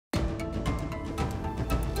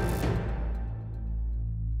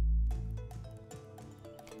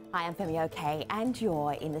Hi, I'm Femi OK, and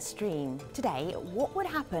you're in the stream. Today, what would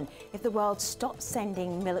happen if the world stopped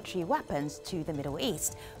sending military weapons to the Middle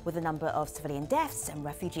East? Would the number of civilian deaths and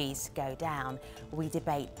refugees go down? We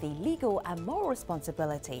debate the legal and moral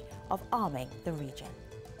responsibility of arming the region.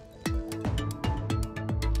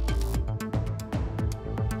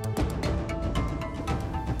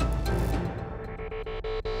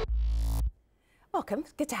 Welcome,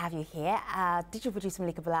 good to have you here. Digital producer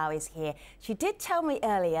Malika Bilal is here. She did tell me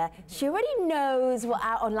earlier, she already knows what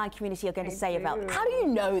our online community are going to say about. How do you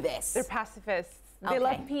know this? They're pacifists. They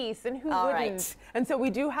love peace, and who wouldn't? Right. And so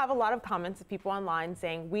we do have a lot of comments of people online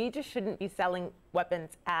saying we just shouldn't be selling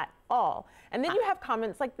weapons at all. And then you have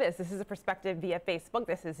comments like this. This is a perspective via Facebook.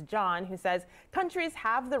 This is John, who says countries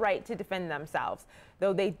have the right to defend themselves,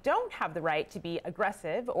 though they don't have the right to be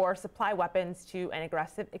aggressive or supply weapons to an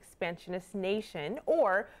aggressive expansionist nation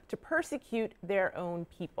or to persecute their own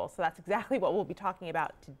people. So that's exactly what we'll be talking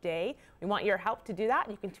about today. We want your help to do that.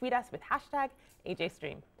 You can tweet us with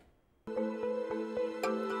 #AJStream.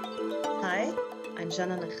 Hi, I'm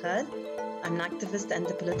Jana Nakhad. I'm an activist and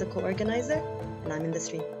a political organizer, and I'm in the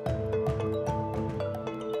stream.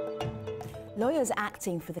 Lawyers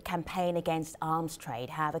acting for the campaign against arms trade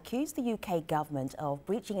have accused the UK government of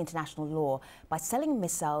breaching international law by selling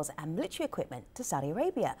missiles and military equipment to Saudi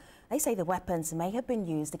Arabia. They say the weapons may have been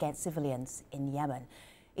used against civilians in Yemen.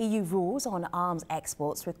 EU rules on arms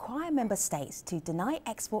exports require member states to deny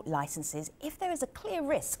export licenses if there is a clear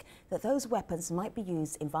risk that those weapons might be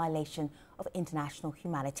used in violation of international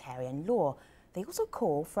humanitarian law. They also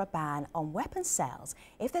call for a ban on weapons sales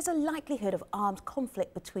if there's a likelihood of armed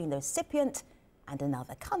conflict between the recipient and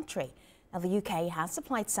another country. Now, the UK has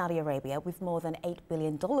supplied Saudi Arabia with more than $8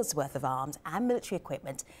 billion worth of arms and military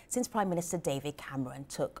equipment since Prime Minister David Cameron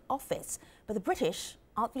took office. But the British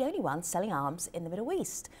aren't the only ones selling arms in the Middle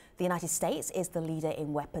East. The United States is the leader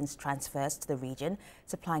in weapons transfers to the region,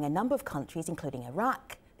 supplying a number of countries, including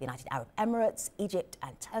Iraq, the United Arab Emirates, Egypt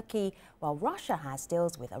and Turkey, while Russia has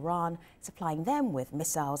deals with Iran, supplying them with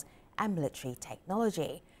missiles and military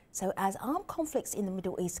technology. So as armed conflicts in the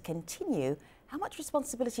Middle East continue, how much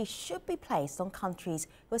responsibility should be placed on countries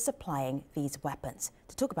who are supplying these weapons?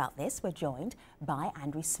 To talk about this, we're joined by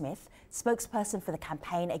Andrew Smith, spokesperson for the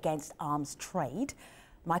Campaign Against Arms Trade,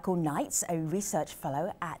 Michael Knights, a research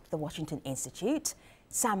fellow at the Washington Institute,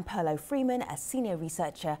 Sam Perlo-Freeman, a senior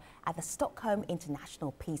researcher at the Stockholm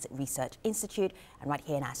International Peace Research Institute. And right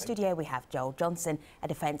here in our studio, we have Joel Johnson, a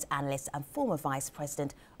defence analyst and former vice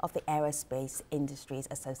president of the Aerospace Industries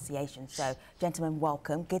Association. So, gentlemen,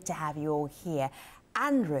 welcome. Good to have you all here.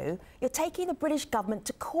 Andrew, you're taking the British government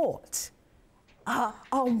to court.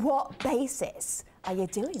 On what basis are you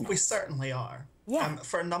doing that? We certainly are. Yeah.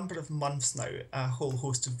 For a number of months now, a whole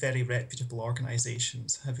host of very reputable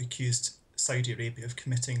organisations have accused Saudi Arabia of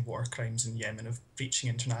committing war crimes in Yemen, of breaching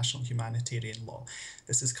international humanitarian law.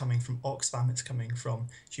 This is coming from Oxfam, it's coming from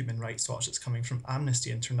Human Rights Watch, it's coming from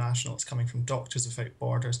Amnesty International, it's coming from Doctors Without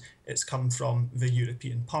Borders, it's come from the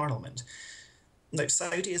European Parliament. Now,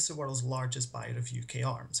 Saudi is the world's largest buyer of UK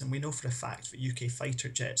arms, and we know for a fact that UK fighter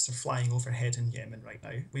jets are flying overhead in Yemen right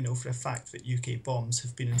now. We know for a fact that UK bombs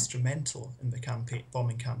have been instrumental in the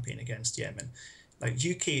bombing campaign against Yemen. Now,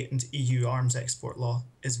 UK and EU arms export law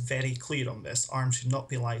is very clear on this. Arms should not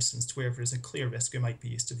be licensed wherever there is a clear risk it might be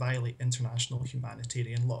used to violate international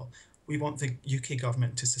humanitarian law. We want the UK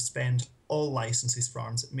government to suspend all licenses for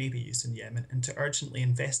arms that may be used in Yemen and to urgently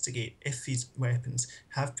investigate if these weapons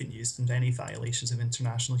have been used in any violations of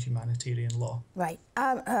international humanitarian law. Right.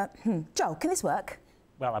 Joel, can this work?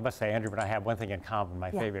 Well, I must say, Andrew, but I have one thing in common.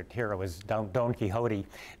 My favorite hero was Don Quixote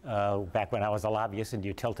back when I was a lobbyist, and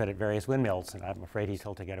you tilted at various windmills, and I'm afraid he's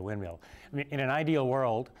tilting at a windmill. I mean, in an ideal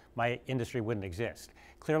world, my industry wouldn't exist.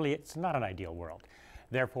 Clearly, it's not an ideal world.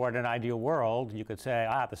 Therefore, in an ideal world, you could say,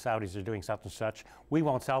 the Saudis are doing such and such. We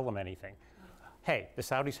won't sell them anything. Hey, the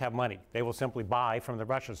Saudis have money. They will simply buy from the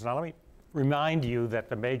Russians. Now, let me remind you that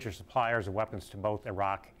the major suppliers of weapons to both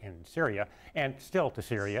Iraq and Syria, and still to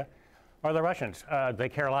Syria, are the Russians. They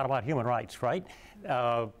care a lot about human rights, right?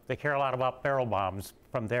 They care a lot about barrel bombs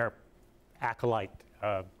from their acolyte,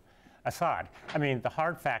 Assad. I mean, the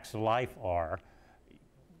hard facts of life are,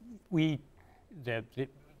 the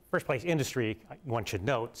first place, industry, one should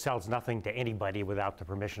note, sells nothing to anybody without the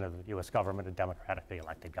permission of the U.S. government, a democratically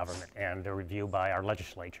elected government, and a review by our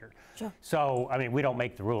legislature. Sure. So, I mean, we don't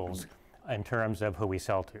make the rules in terms of who we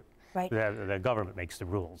sell to. Right. The government makes the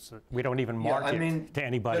rules. We don't even market to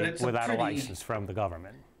anybody without a license from the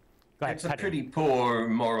government. Go ahead, it's a pretty poor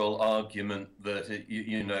moral argument that,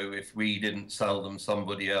 you know, if we didn't sell them,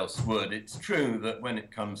 somebody else would. It's true that when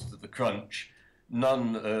it comes to the crunch,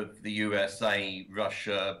 none of the USA,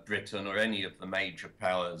 Russia, Britain, or any of the major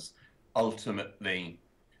powers ultimately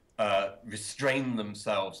restrain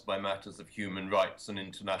themselves by matters of human rights and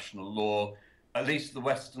international law. At least the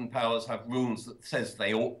Western powers have rules that says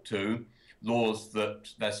they ought to, laws that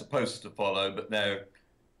they're supposed to follow, but they're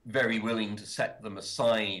very willing to set them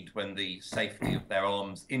aside when the safety of their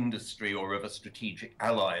arms industry or of a strategic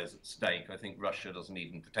ally is at stake. I think Russia doesn't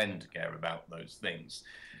even pretend to care about those things.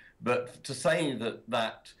 But to say that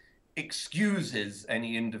that excuses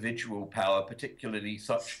any individual power, particularly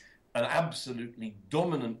such an absolutely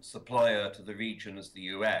dominant supplier to the region as the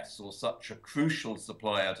US, or such a crucial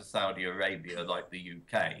supplier to Saudi Arabia like the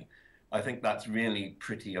UK, I think that's really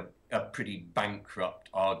a pretty bankrupt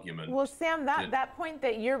argument. Well, Sam, that point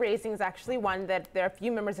that you're raising is actually one that there are a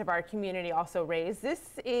few members of our community also raised. This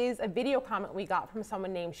is a video comment we got from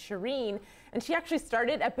someone named Shireen, and she actually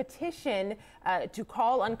started a petition to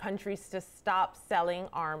call on countries to stop selling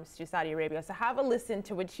arms to Saudi Arabia. So have a listen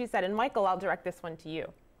to what she said. And Michael, I'll direct this one to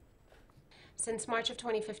you. Since March of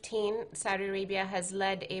 2015, Saudi Arabia has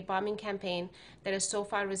led a bombing campaign that has so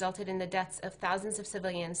far resulted in the deaths of thousands of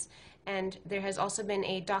civilians, and there has also been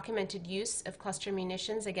a documented use of cluster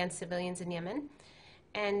munitions against civilians in Yemen.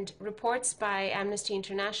 And reports by Amnesty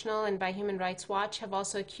International and by Human Rights Watch have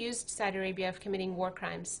also accused Saudi Arabia of committing war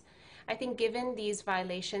crimes. I think given these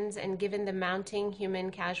violations and given the mounting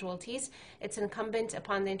human casualties, it's incumbent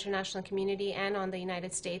upon the international community and on the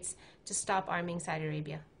United States to stop arming Saudi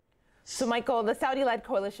Arabia. So, Michael, the Saudi-led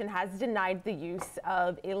coalition has denied the use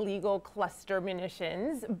of illegal cluster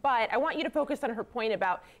munitions, but I want you to focus on her point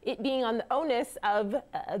about it being on the onus of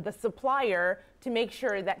the supplier to make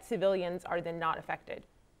sure that civilians are then not affected.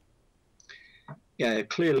 Yeah,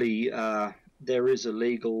 clearly there is a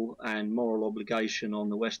legal and moral obligation on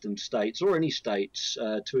the Western states, or any states,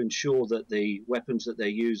 to ensure that the weapons that they're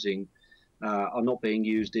using are not being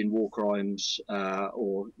used in war crimes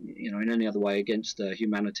or in any other way against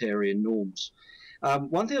humanitarian norms.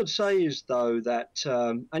 One thing I'd say is, though, that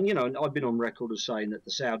and I've been on record as saying that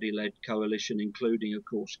the Saudi-led coalition, including of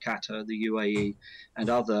course Qatar, the UAE, and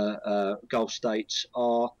other Gulf states,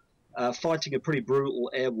 are fighting a pretty brutal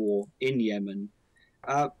air war in Yemen.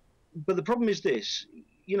 But the problem is this.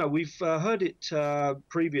 We've heard it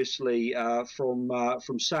previously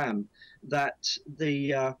from Sam that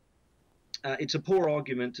it's a poor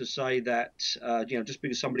argument to say that just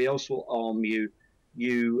because somebody else will arm you,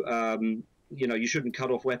 you shouldn't cut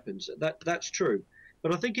off weapons. That's true,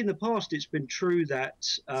 but I think in the past it's been true that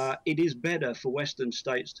it is better for Western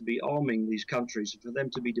states to be arming these countries, for them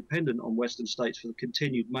to be dependent on Western states for the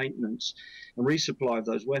continued maintenance and resupply of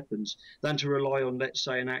those weapons, than to rely on, let's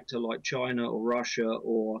say, an actor like China or Russia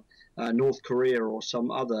or North Korea or some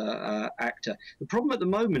other actor. The problem at the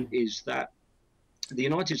moment is that the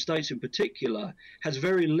United States in particular has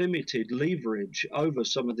very limited leverage over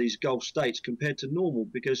some of these Gulf states compared to normal,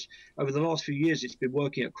 because over the last few years it's been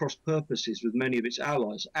working at cross purposes with many of its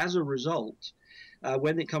allies. As a result,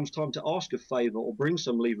 when it comes time to ask a favor or bring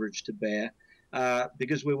some leverage to bear,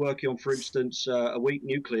 because we're working on, for instance, a weak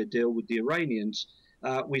nuclear deal with the Iranians,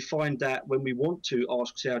 we find that when we want to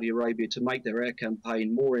ask Saudi Arabia to make their air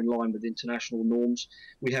campaign more in line with international norms,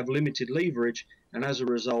 we have limited leverage, and as a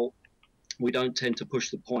result, we don't tend to push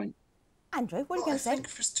the point. Andrew, what are you going to say? I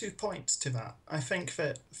think there's 2 points to that. I think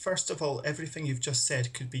that, first of all, everything you've just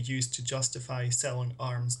said could be used to justify selling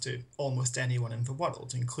arms to almost anyone in the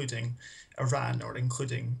world, including Iran or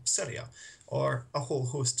including Syria, or a whole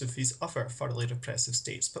host of these other thoroughly repressive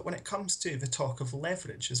states. But when it comes to the talk of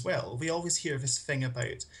leverage as well, we always hear this thing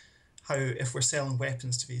about how if we're selling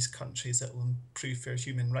weapons to these countries, it will improve their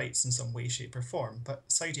human rights in some way, shape or form. But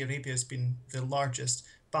Saudi Arabia has been the largest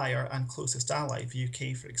buyer and closest ally the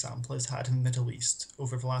UK, for example, has had in the Middle East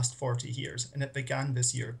over the last 40 years, and it began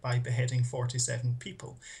this year by beheading 47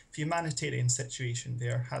 people. The humanitarian situation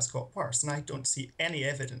there has got worse, and I don't see any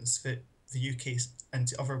evidence that the UK and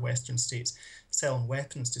other Western states selling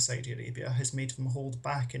weapons to Saudi Arabia has made them hold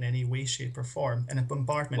back in any way, shape or form in a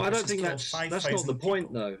bombardment. Well, I don't think that's not the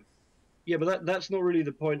point, though. Yeah, but that's not really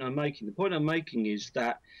the point I'm making. The point I'm making is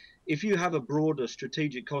that if you have a broader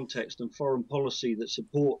strategic context and foreign policy that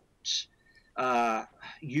supports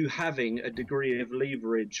you having a degree of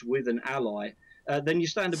leverage with an ally, then you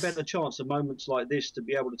stand a better chance at moments like this to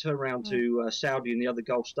be able to turn around to Saudi and the other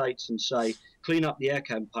Gulf states and say, clean up the air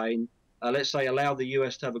campaign. Let's say allow the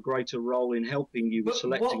US to have a greater role in helping you with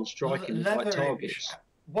selecting and striking the right targets.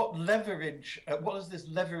 What leverage, what has this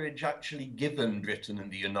leverage actually given Britain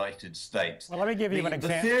and the United States? Well, let me give you an example.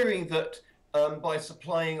 The theory that by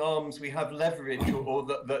supplying arms we have leverage, or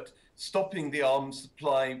that stopping the arms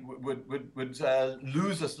supply would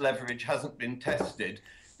lose us leverage hasn't been tested,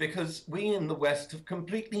 because we in the West have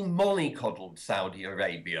completely mollycoddled Saudi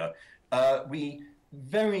Arabia. Our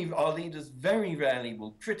leaders very rarely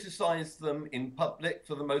will criticize them in public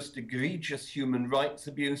for the most egregious human rights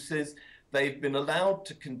abuses. They've been allowed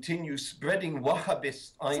to continue spreading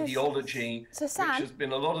Wahhabist ideology, which has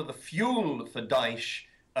been a lot of the fuel for Daesh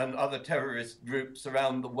and other terrorist groups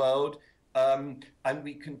around the world. And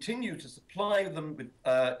we continue to supply them with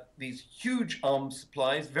these huge arms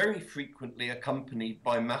supplies, very frequently accompanied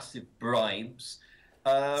by massive bribes.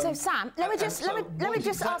 So Sam, let me just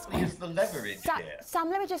ask. Is the leverage here? Sam,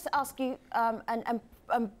 let me just ask you and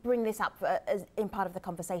bring this up as in part of the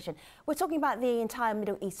conversation. We're talking about the entire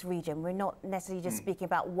Middle East region. We're not necessarily just speaking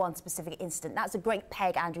about one specific incident. That's a great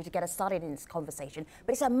peg, Andrew, to get us started in this conversation.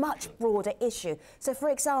 But it's a much broader issue. So, for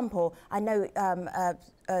example, I know,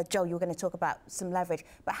 Joel, you were going to talk about some leverage.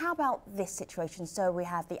 But how about this situation? So we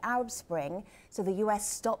have the Arab Spring. So the US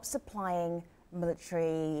stopped supplying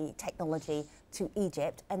military technology to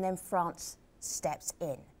Egypt, and then France steps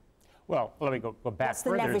in. Well, let me go back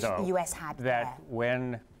further, though. What's the leverage the US had there?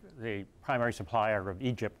 When the primary supplier of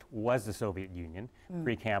Egypt was the Soviet Union,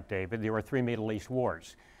 pre-Camp David, there were 3 Middle East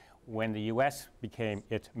wars. When the US became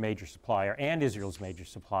its major supplier and Israel's major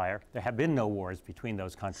supplier, there have been no wars between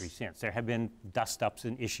those countries since. There have been dust-ups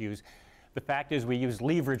and issues. The fact is we used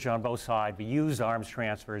leverage on both sides. We used arms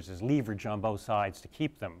transfers as leverage on both sides to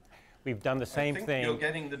keep them. We've done the same thing. I think you're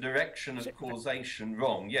getting the direction of causation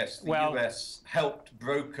wrong. Yes, the US helped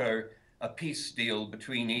broker a peace deal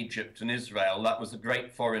between Egypt and Israel. That was a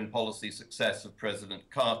great foreign policy success of President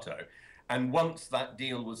Carter. And once that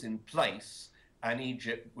deal was in place, and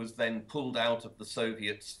Egypt was then pulled out of the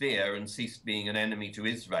Soviet sphere and ceased being an enemy to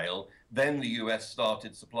Israel, then the US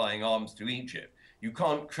started supplying arms to Egypt. You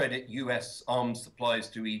can't credit US arms supplies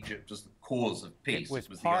to Egypt as the cause of peace. It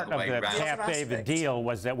was part of the Camp David deal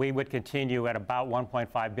was that we would continue at about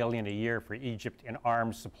 $1.5 billion a year for Egypt in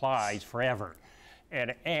arms supplies forever,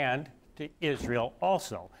 and to Israel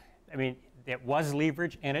also. I mean, it was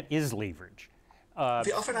leverage and it is leverage.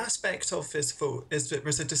 The other aspect of this vote is that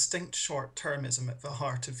there's a distinct short-termism at the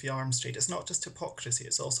heart of the arms trade. It's not just hypocrisy,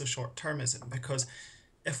 it's also short-termism, because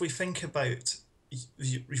if we think about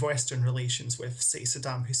Western relations with, say,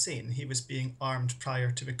 Saddam Hussein, he was being armed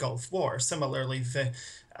prior to the Gulf War. Similarly, the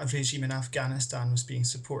regime in Afghanistan was being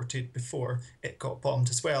supported before it got bombed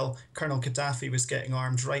as well. Colonel Gaddafi was getting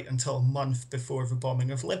armed right until a month before the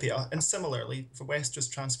bombing of Libya. And similarly, the West was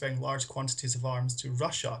transferring large quantities of arms to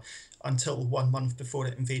Russia until 1 month before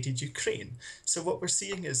it invaded Ukraine. So what we're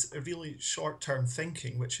seeing is a really short-term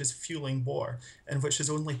thinking, which is fueling war and which is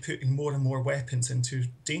only putting more and more weapons into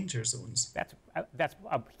danger zones. That's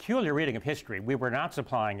a peculiar reading of history. We were not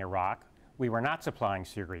supplying Iraq. We were not supplying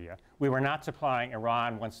Syria. We were not supplying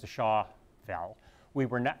Iran once the Shah fell. We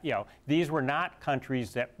were not, these were not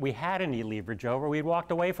countries that we had any leverage over. We'd walked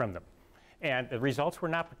away from them. And the results were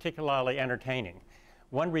not particularly entertaining.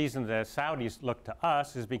 One reason the Saudis looked to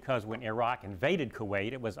us is because when Iraq invaded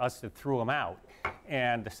Kuwait, it was us that threw them out.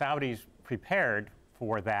 And the Saudis prepared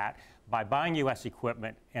for that by buying U.S.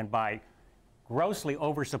 equipment and by grossly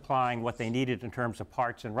oversupplying what they needed in terms of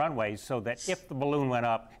parts and runways, so that if the balloon went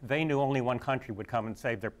up, they knew only one country would come and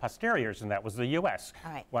save their posteriors, and that was the U.S.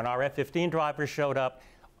 Right. When our F-15 drivers showed up,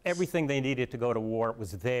 everything they needed to go to war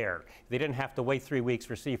was there. They didn't have to wait 3 weeks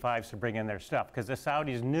for C-5s to bring in their stuff, because the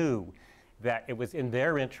Saudis knew that it was in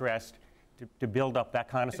their interest to build up that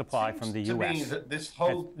kind of supply from the U.S. Me that this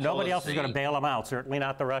whole nobody else is going to bail them out, certainly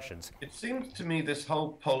not the Russians. It seems to me this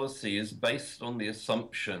whole policy is based on the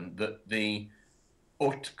assumption that the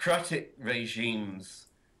autocratic regimes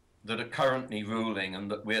that are currently ruling and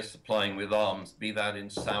that we're supplying with arms, be that in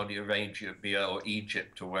Saudi Arabia, or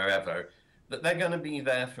Egypt or wherever, that they're going to be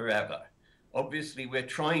there forever. Obviously, we're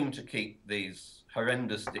trying to keep these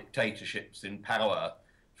horrendous dictatorships in power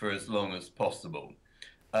for as long as possible.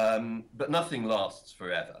 But nothing lasts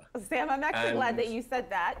forever. Sam, I'm actually glad that you said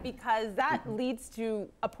that, because that leads to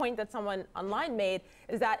a point that someone online made,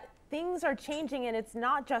 is that things are changing and it's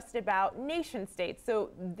not just about nation states. So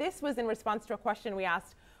this was in response to a question we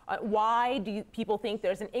asked, why do people think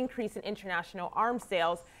there's an increase in international arms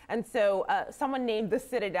sales? And so someone named The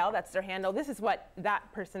Citadel, that's their handle, this is what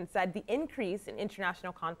that person said: the increase in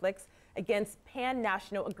international conflicts against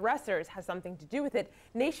pan-national aggressors has something to do with it.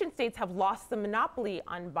 Nation states have lost the monopoly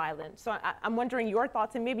on violence. So I'm wondering your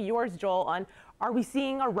thoughts, and maybe yours, Joel, on are we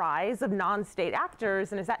seeing a rise of non-state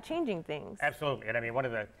actors, and is that changing things? Absolutely. And I mean,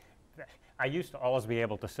 I used to always be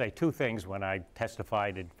able to say two things when I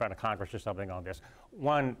testified in front of Congress or something on this.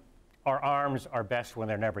 One, our arms are best when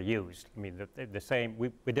they're never used. I mean, the same,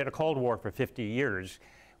 we did a Cold War for 50 years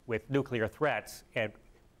with nuclear threats, and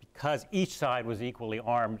because each side was equally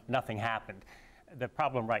armed, nothing happened. The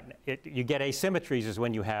problem you get asymmetries is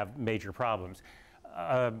when you have major problems.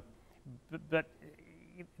 But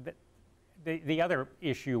the other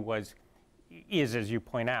issue is, as you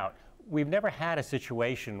point out, we've never had a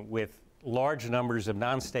situation with large numbers of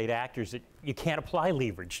non-state actors that you can't apply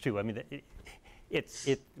leverage to. I mean,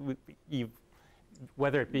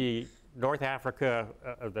 whether it be North Africa,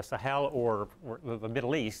 the Sahel, or the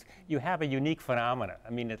Middle East, you have a unique phenomena. I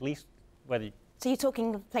mean, at least whether. So you're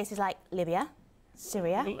talking places like Libya,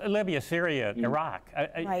 Syria? Libya, Syria, Iraq.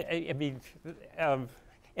 Right. I mean,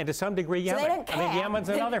 and to some degree, Yemen. So they don't care. I mean, Yemen's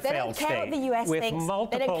another failed state. They don't care what the US with thinks.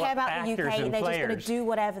 multiple They don't care about the UK. actors and They're just players. going to do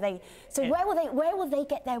whatever they. So where will they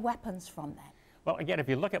get their weapons from then? Well, again, if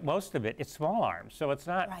you look at most of it, it's small arms. So it's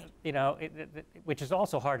not, you know, which is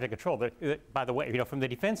also hard to control. By the way, you know, from the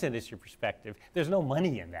defense industry perspective, there's no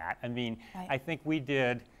money in that. I mean, I think we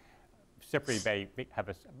did, SIPRI have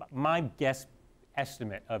my guess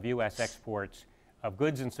estimate of U.S. exports of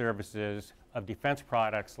goods and services of defense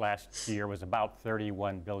products last year was about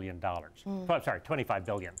 $31 billion. Sorry, $25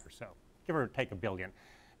 billion or so, give or take $1 billion,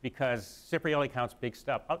 because SIPRI only counts big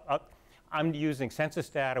stuff. I'm using census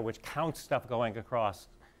data, which counts stuff going across.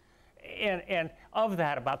 And of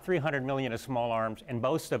that, about 300 million is small arms, and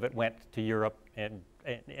most of it went to Europe and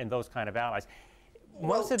those kind of allies.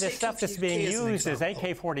 Most of the stuff that's being used is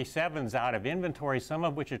AK-47s out of inventory, some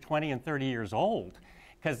of which are 20 and 30 years old,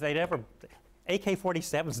 because they never.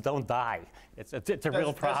 AK-47s don't die. It's a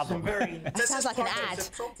real problem. That sounds like an ad.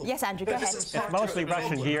 Yes, Andrew, go ahead. It's mostly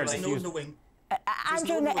Russian gear that's used.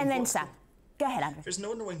 Andrew, and then Sam. Go ahead, Andrew. There's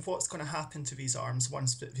no knowing what's going to happen to these arms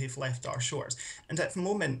once they've left our shores. And at the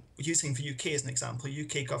moment, using the UK as an example,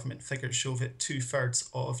 UK government figures show that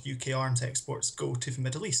 2/3 of UK arms exports go to the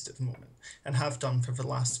Middle East at the moment, and have done for the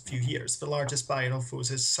last few years. The largest buyer of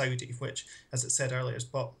those is Saudi, which, as it said earlier, has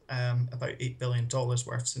bought about $8 billion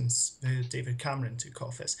worth since David Cameron took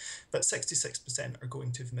office. But 66% are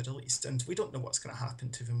going to the Middle East, and we don't know what's going to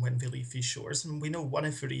happen to them when they leave these shores. And we know one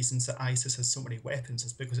of the reasons that ISIS has so many weapons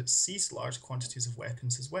is because it seized large quantities of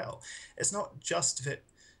weapons as well. It's not just that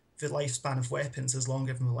the lifespan of weapons is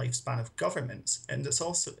longer than the lifespan of governments, and it's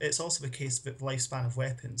also the case that the lifespan of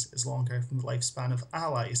weapons is longer than the lifespan of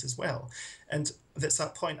allies as well. And that's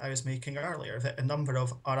that point I was making earlier, that a number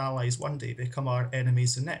of our allies one day become our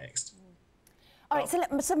enemies the next. All right,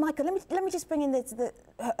 so Michael, let me just bring in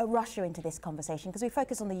Russia into this conversation, because we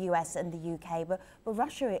focus on the US and the UK, but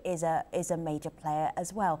Russia is a major player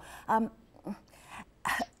as well.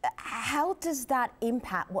 How does that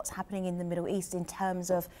impact what's happening in the Middle East in terms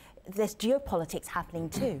of this geopolitics happening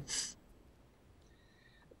too?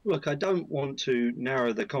 Look, I don't want to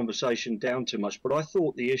narrow the conversation down too much, but I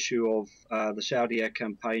thought the issue of the Saudi air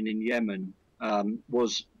campaign in Yemen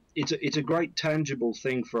it's a great tangible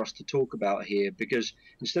thing for us to talk about here, because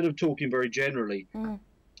instead of talking very generally,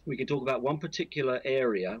 we can talk about one particular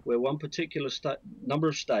area where one particular number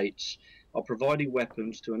of states are providing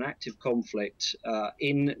weapons to an active conflict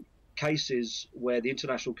in cases where the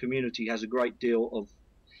international community has a great deal of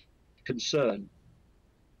concern.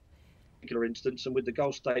 Particular instance, and with the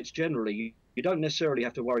Gulf states generally, you don't necessarily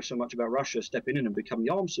have to worry so much about Russia stepping in and becoming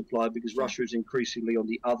the arms supplier, because Russia is increasingly on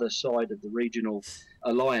the other side of the regional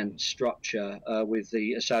alliance structure with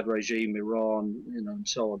the Assad regime, Iran, and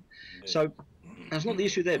so on. So that's not the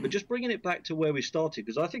issue there. But just bringing it back to where we started,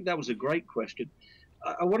 because I think that was a great question.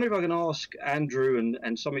 I wonder if I can ask Andrew and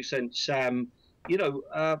to some extent Sam,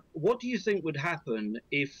 what do you think would happen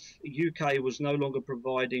if UK was no longer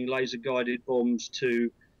providing laser-guided bombs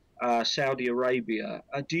to Saudi Arabia?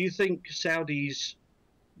 Do you think Saudi's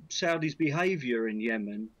behaviour in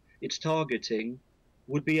Yemen, its targeting,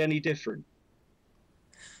 would be any different?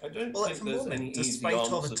 I don't well, think at the there's moment, any despite easy all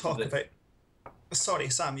the answer talk to this. about... Sorry,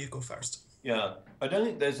 Sam, you go first. Yeah, I don't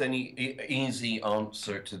think there's any easy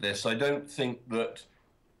answer to this. I don't think that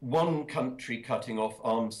one country cutting off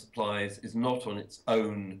arms supplies is not on its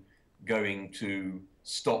own going to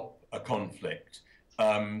stop a conflict.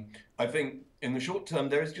 I think in the short term,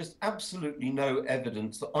 there is just absolutely no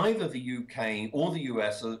evidence that either the UK or the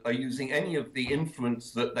US are using any of the influence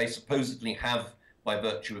that they supposedly have by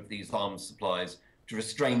virtue of these arms supplies to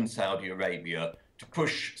restrain Saudi Arabia, to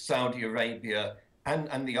push Saudi Arabia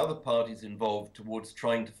and the other parties involved towards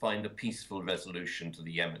trying to find a peaceful resolution to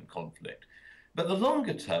the Yemen conflict. But the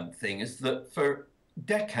longer term thing is that for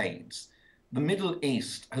decades, the Middle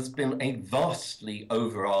East has been a vastly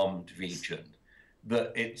overarmed region,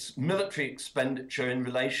 that its military expenditure in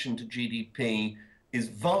relation to GDP is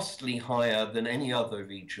vastly higher than any other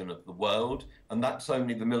region of the world, and that's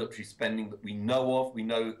only the military spending that we know of. We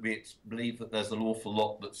believe that there's an awful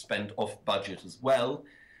lot that's spent off budget as well,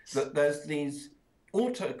 that there's these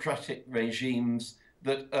autocratic regimes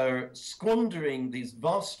that are squandering these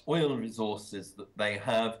vast oil resources that they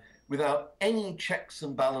have without any checks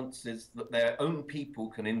and balances that their own people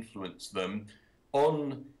can influence them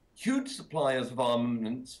on huge suppliers of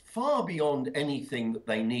armaments far beyond anything that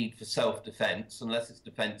they need for self-defense, unless it's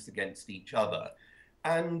defense against each other.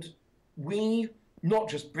 And we, not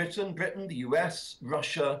just Britain, the US,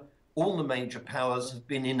 Russia, all the major powers have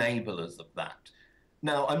been enablers of that.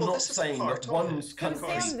 Now, I'm not saying that one country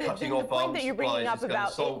cutting off arms supplies is going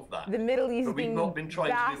to solve that. The Middle East being not been trying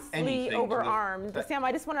to do anything overarmed. Sam,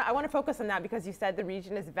 I want to focus on that because you said the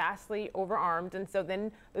region is vastly overarmed, and so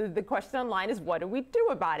then the question online is, what do we do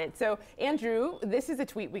about it? So, Andrew, this is a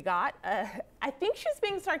tweet we got. I think she's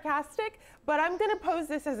being sarcastic, but I'm going to pose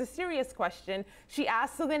this as a serious question. She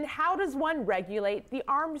asked, so then how does one regulate the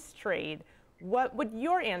arms trade? What would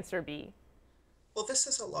your answer be? Well, this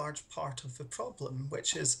is a large part of the problem,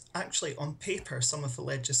 which is actually on paper, some of the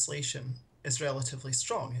legislation is relatively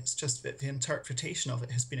strong. It's just that the interpretation of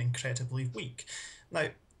it has been incredibly weak. Now,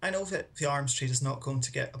 I know that the arms trade is not going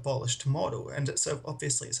to get abolished tomorrow, and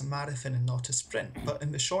obviously it's a marathon and not a sprint. But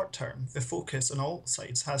in the short term, the focus on all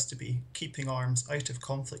sides has to be keeping arms out of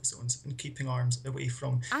conflict zones and keeping arms away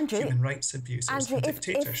from human rights abusers and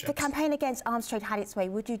dictatorships. If the campaign against arms trade had its way,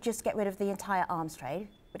 would you just get rid of the entire arms trade?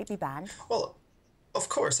 Would it be banned? Well, of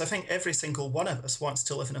course, I think every single one of us wants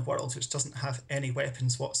to live in a world which doesn't have any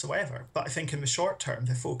weapons whatsoever. But I think in the short term,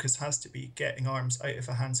 the focus has to be getting arms out of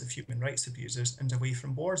the hands of human rights abusers and away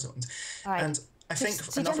from war zones. Right. And I think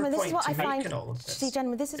another point to make in all of this.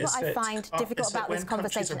 Gentlemen, this is what I find difficult about this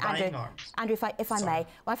conversation. Andrew, if I may,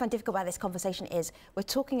 what I find difficult about this conversation is we're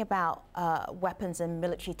talking about weapons and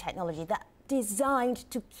military technology that designed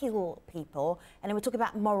to kill people, and then we're talking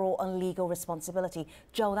about moral and legal responsibility.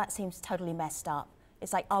 Joel, that seems totally messed up.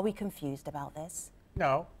 It's like, are we confused about this?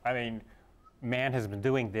 No, I mean, man has been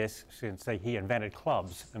doing this since he invented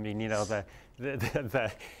clubs. I mean, you know,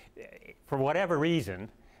 for whatever reason,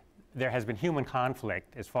 there has been human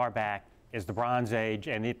conflict as far back as the Bronze Age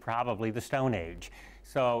and probably the Stone Age.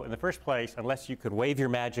 So in the first place, unless you could wave your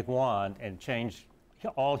magic wand and change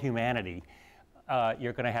all humanity,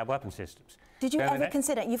 you're going to have weapon systems. Did you ever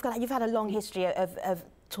consider, you've had a long history of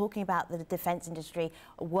talking about the defense industry,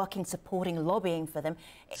 working, supporting, lobbying for them.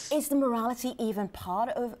 Is the morality even part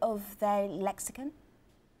of their lexicon?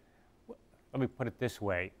 Let me put it this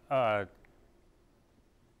way.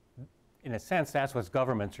 In a sense, that's what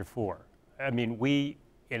governments are for. I mean, we,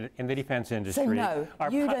 in the defense industry... So no,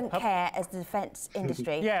 you don't care as the defense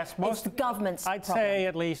industry. Yes, most... It's the government's I'd say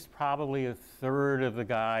at least probably a third of the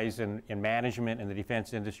guys in management in the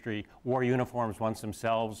defense industry wore uniforms once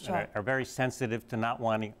themselves, and are very sensitive to not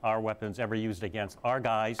wanting our weapons ever used against our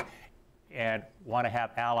guys, and want to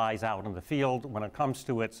have allies out in the field when it comes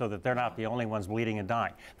to it so that they're not the only ones bleeding and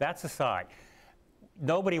dying. That's aside.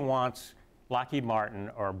 Nobody wants Lockheed Martin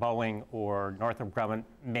or Boeing or Northrop Grumman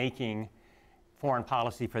making foreign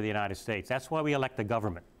policy for the United States. That's why we elect the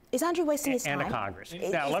government. Is Andrew wasting his time? And a Congress.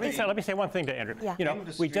 Now, let me say one thing to Andrew. Yeah. You know,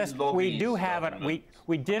 we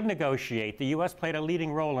did negotiate. The U.S. played a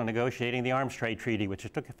leading role in negotiating the Arms Trade Treaty,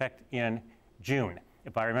 which took effect in June,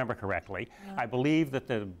 if I remember correctly. Yeah. I believe that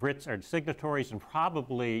the Brits are signatories and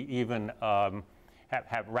probably even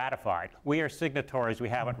have ratified. We are signatories. We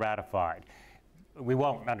haven't ratified. We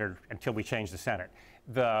won't until we change the Senate.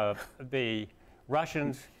 The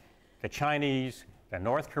Russians, the Chinese, the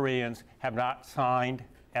North Koreans have not signed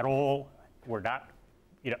at all. We're not,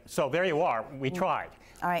 you know, so there you are. We tried.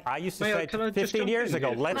 All right. I used to say 15 years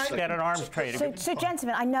ago, let's get an arms trade agreement. So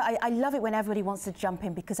gentlemen, I love it when everybody wants to jump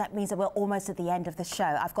in because that means that we're almost at the end of the show.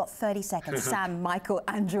 I've got 30 seconds. Sam, Michael,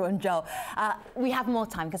 Andrew, and Joel. We have more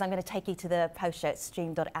time because I'm going to take you to the post show at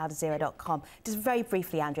stream.aljazeera.com. Just very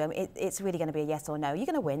briefly, Andrew, it's really going to be a yes or no. Are you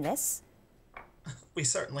going to win this? We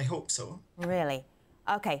certainly hope so. Really?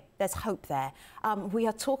 OK, there's hope there. We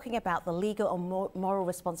are talking about the legal and moral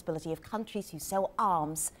responsibility of countries who sell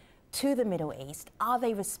arms to the Middle East. Are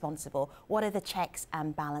they responsible? What are the checks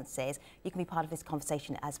and balances? You can be part of this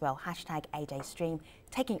conversation as well. Hashtag AJStream,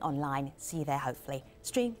 taking online. See you there, hopefully.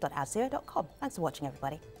 Stream.aljazeera.com. Thanks for watching,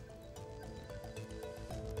 everybody.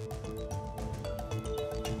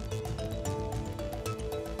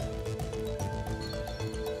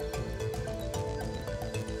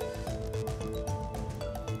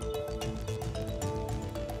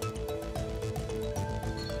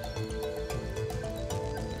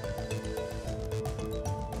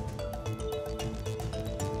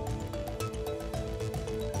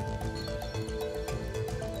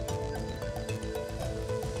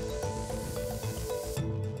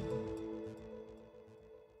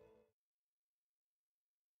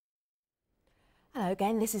 Hello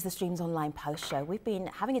again, this is the Streams Online Post Show. We've been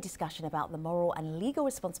having a discussion about the moral and legal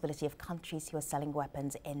responsibility of countries who are selling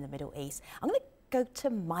weapons in the Middle East. I'm going to go to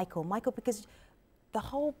Michael. Michael, because the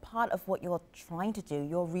whole part of what you're trying to do,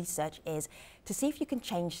 your research, is to see if you can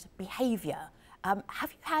change behaviour. Have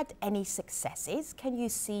you had any successes? Can you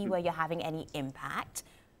see where you're having any impact?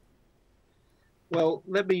 Well,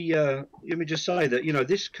 let me just say that, you know,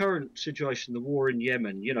 this current situation, the war in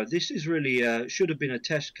Yemen, you know, this is really should have been a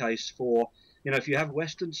test case for, you know, if you have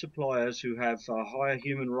Western suppliers who have higher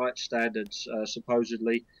human rights standards,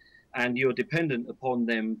 supposedly, and you're dependent upon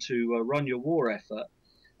them to run your war effort,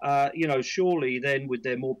 you know, surely then with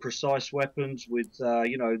their more precise weapons, with,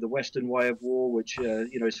 you know, the Western way of war, which,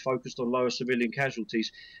 you know, is focused on lower civilian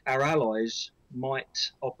casualties, our allies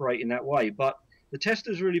might operate in that way. But the test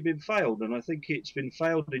has really been failed, and I think it's been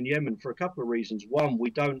failed in Yemen for a couple of reasons. One,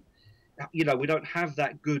 we don't have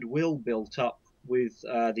that goodwill built up with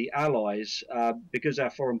the allies because our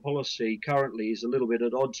foreign policy currently is a little bit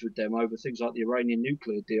at odds with them over things like the Iranian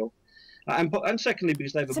nuclear deal. And secondly,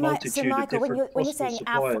 because they have a multitude Michael, of different when you're saying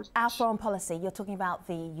suppliers. our foreign policy, you're talking about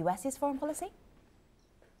the US's foreign policy?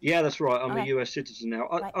 Yeah, that's right. I'm a US citizen now.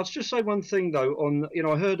 I'll just say one thing, though. On, you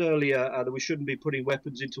know, I heard earlier that we shouldn't be putting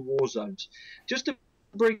weapons into war zones. Just to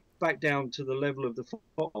bring back down to the level of the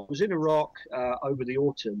I was in Iraq over the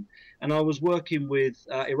autumn, and I was working with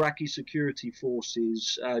Iraqi security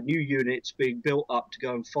forces, new units being built up to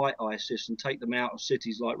go and fight ISIS and take them out of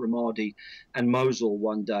cities like Ramadi and Mosul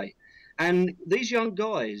one day. And these young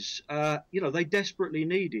guys, you know, they desperately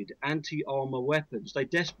needed anti-armor weapons. They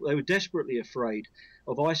were desperately afraid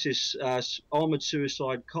of ISIS armored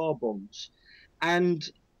suicide car bombs. And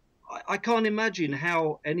I can't imagine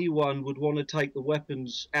how anyone would want to take the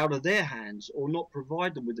weapons out of their hands or not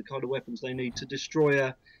provide them with the kind of weapons they need to destroy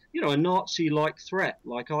a Nazi-like threat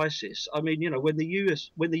like ISIS. I mean, you know, when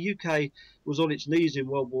the UK was on its knees in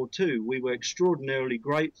World War II, we were extraordinarily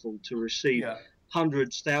grateful to receive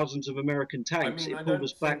hundreds, thousands of American tanks. It pulled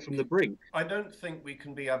us back from the brink. I don't think we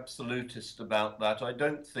can be absolutist about that. I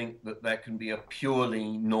don't think that there can be a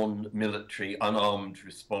purely non-military, unarmed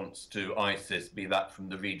response to ISIS, be that from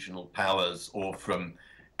the regional powers or from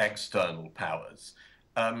external powers.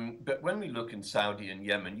 But when we look in Saudi and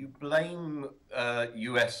Yemen, you blame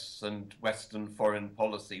US and Western foreign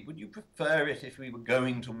policy. Would you prefer it if we were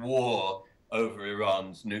going to war over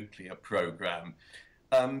Iran's nuclear program?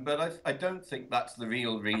 But I don't think that's the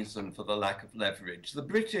real reason for the lack of leverage. The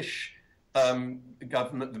British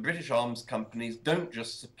government, the British arms companies don't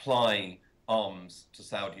just supply arms to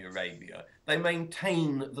Saudi Arabia. They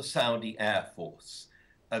maintain the Saudi Air Force.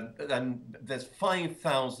 And there's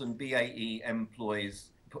 5,000 BAE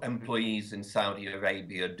employees in Saudi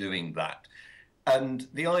Arabia doing that. And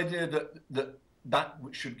the idea that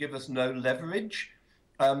should give us no leverage.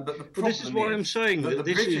 But the problem this is what I'm saying. That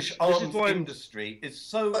the British arms industry is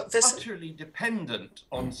so utterly dependent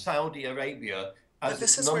on Saudi Arabia as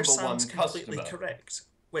its number one customer. This is where Sam's completely correct,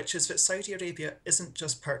 which is that Saudi Arabia isn't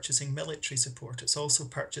just purchasing military support, it's also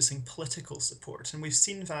purchasing political support. And we've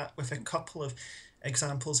seen that with a couple of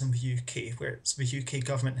examples in the UK, where the UK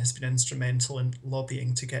government has been instrumental in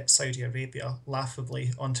lobbying to get Saudi Arabia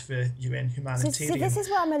laughably onto the UN humanitarian. See, this is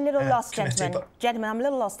where I'm a little lost, gentlemen. Gentlemen, I'm a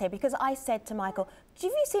little lost here, because I said to Michael,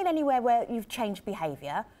 have you seen anywhere where you've changed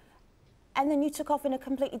behaviour and then you took off in a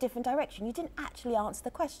completely different direction? You didn't actually answer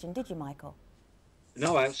the question, did you, Michael?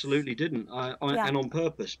 No, I absolutely didn't, and on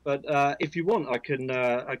purpose. But if you want, I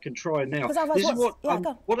can try now. This is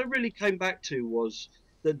what I really came back to was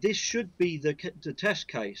that this should be the test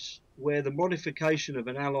case where the modification of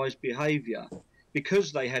an ally's behaviour,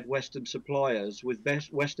 because they had Western suppliers with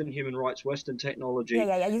Western human rights, Western technology.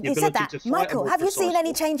 You said that. Michael, have you seen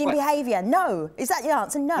any change in behaviour? No. Is that your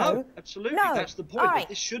answer? No. No, absolutely. No. That's the point. Right.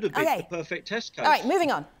 This should have been the perfect test case. All right,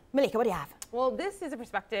 moving on. Malika, what do you have? Well, this is a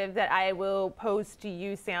perspective that I will pose to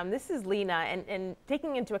you, Sam. This is Lena, and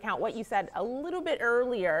taking into account what you said a little bit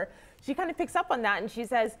earlier, she kind of picks up on that, and she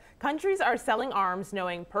says, countries are selling arms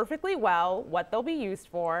knowing perfectly well what they'll be used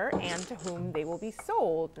for and to whom they will be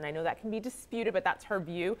sold. And I know that can be disputed, but that's her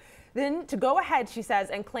view. Then to go ahead, she says,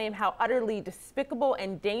 and claim how utterly despicable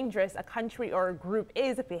and dangerous a country or a group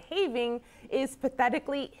is behaving is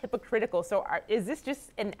pathetically hypocritical. So is this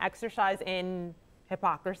just an exercise in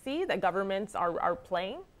hypocrisy that governments are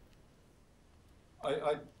playing?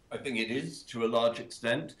 I think it is to a large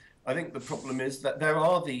extent. I think the problem is that there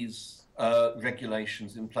are these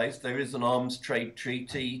regulations in place. There is an arms trade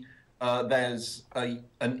treaty. There's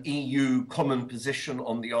an EU common position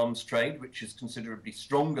on the arms trade, which is considerably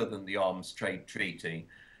stronger than the arms trade treaty.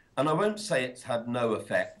 And I won't say it's had no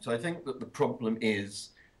effect. I think that the problem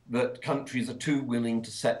is that countries are too willing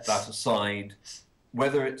to set that aside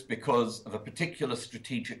whether it's because of a particular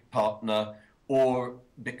strategic partner or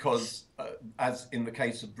because, as in the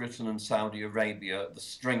case of Britain and Saudi Arabia, the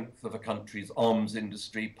strength of a country's arms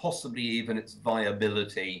industry, possibly even its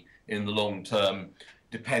viability in the long term,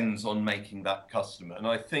 depends on making that custom. And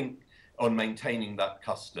I think on maintaining that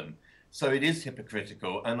custom. So it is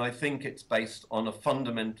hypocritical, and I think it's based on a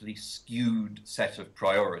fundamentally skewed set of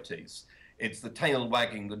priorities. It's the tail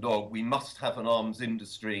wagging the dog. We must have an arms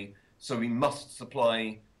industry, so we must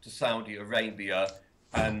supply to Saudi Arabia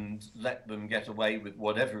and let them get away with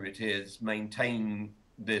whatever it is, maintain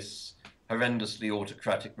this horrendously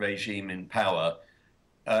autocratic regime in power.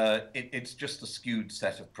 It's just a skewed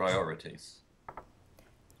set of priorities.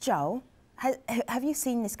 Joel, have you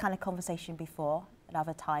seen this kind of conversation before at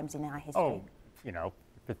other times in our history? Oh, you know,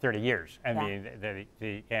 for 30 years. I mean,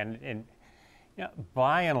 and you know,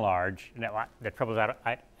 by and large, you know, the trouble is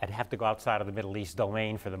I'd have to go outside of the Middle East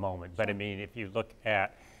domain for the moment. But I mean, if you look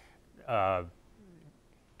at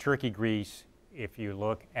Turkey, Greece, if you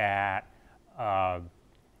look at well,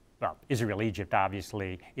 Israel, Egypt,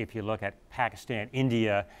 obviously, if you look at Pakistan,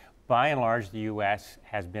 India, by and large, the U.S.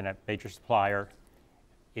 has been a major supplier.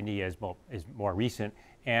 India is more recent,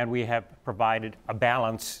 and we have provided a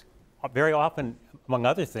balance, very often, among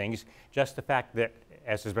other things, just the fact that,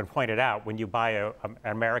 as has been pointed out, when you buy an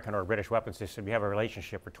American or a British weapon system, you have a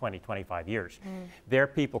relationship for 20, 25 years. Their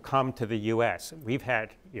people come to the U.S. We've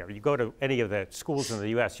had, you know, you go to any of the schools in the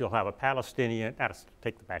U.S., you'll have a Palestinian,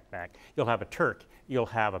 take the backpack, you'll have a Turk, you'll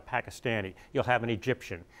have a Pakistani, you'll have an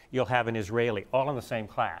Egyptian, you'll have an Israeli, all in the same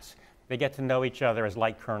class. They get to know each other as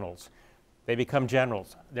light colonels. They become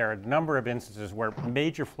generals. There are a number of instances where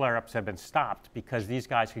major flare-ups have been stopped because these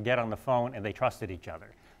guys could get on the phone and they trusted each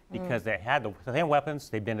other. Because they had the same weapons,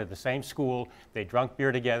 they'd been to the same school, they drunk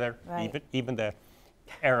beer together, even the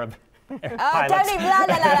Arab pilots. Don't even not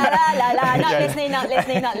listening, not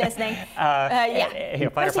listening, not listening. You know,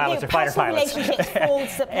 fighter pilots are fighter pilots. Relationships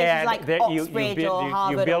forged at places like Oxbridge or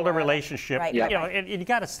Harvard. You build a relationship. Right, you know, and you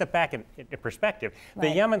got to step back in perspective. The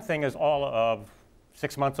Yemen thing is all of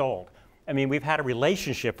 6 months old. I mean, we've had a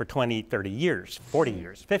relationship for 20, 30 years, 40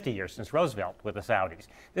 years, 50 years since Roosevelt with the Saudis.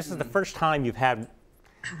 This is the first time you've had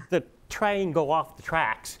the train go off the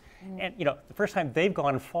tracks. And, you know, the first time they've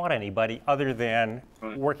gone and fought anybody other than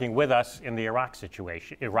working with us in the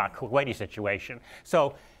Iraq-Kuwaiti situation.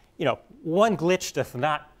 So, you know, one glitch does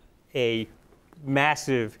not a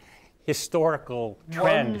massive historical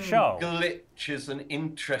trend show. Glitch is an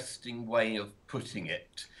interesting way of putting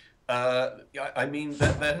it. I mean,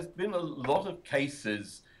 there has been a lot of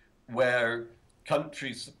cases where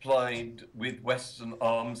countries supplied with Western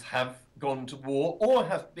arms have gone to war or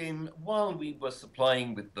have been, while we were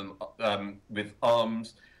supplying with them with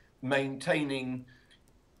arms, maintaining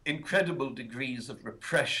incredible degrees of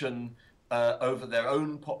repression over their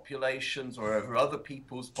own populations or over other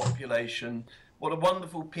people's population. What a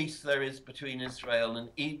wonderful peace there is between Israel and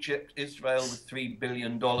Egypt. Israel, with $3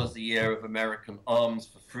 billion a year of American arms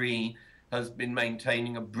for free, has been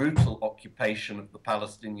maintaining a brutal occupation of the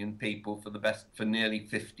Palestinian people for nearly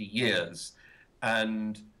 50 years.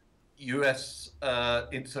 And US,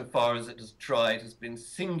 insofar as it has tried, has been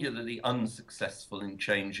singularly unsuccessful in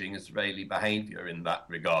changing Israeli behavior in that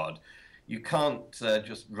regard. You can't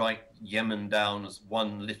just write Yemen down as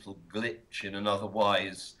one little glitch in an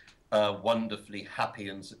otherwise wonderfully happy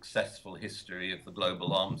and successful history of the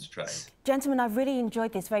global arms trade. Gentlemen, I've really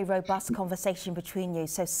enjoyed this very robust conversation between you.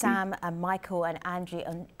 So Sam and Michael and Andrew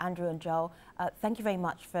and Joel, thank you very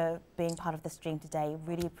much for being part of the stream today.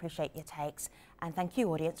 Really appreciate your takes. And thank you,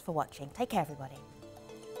 audience, for watching. Take care, everybody.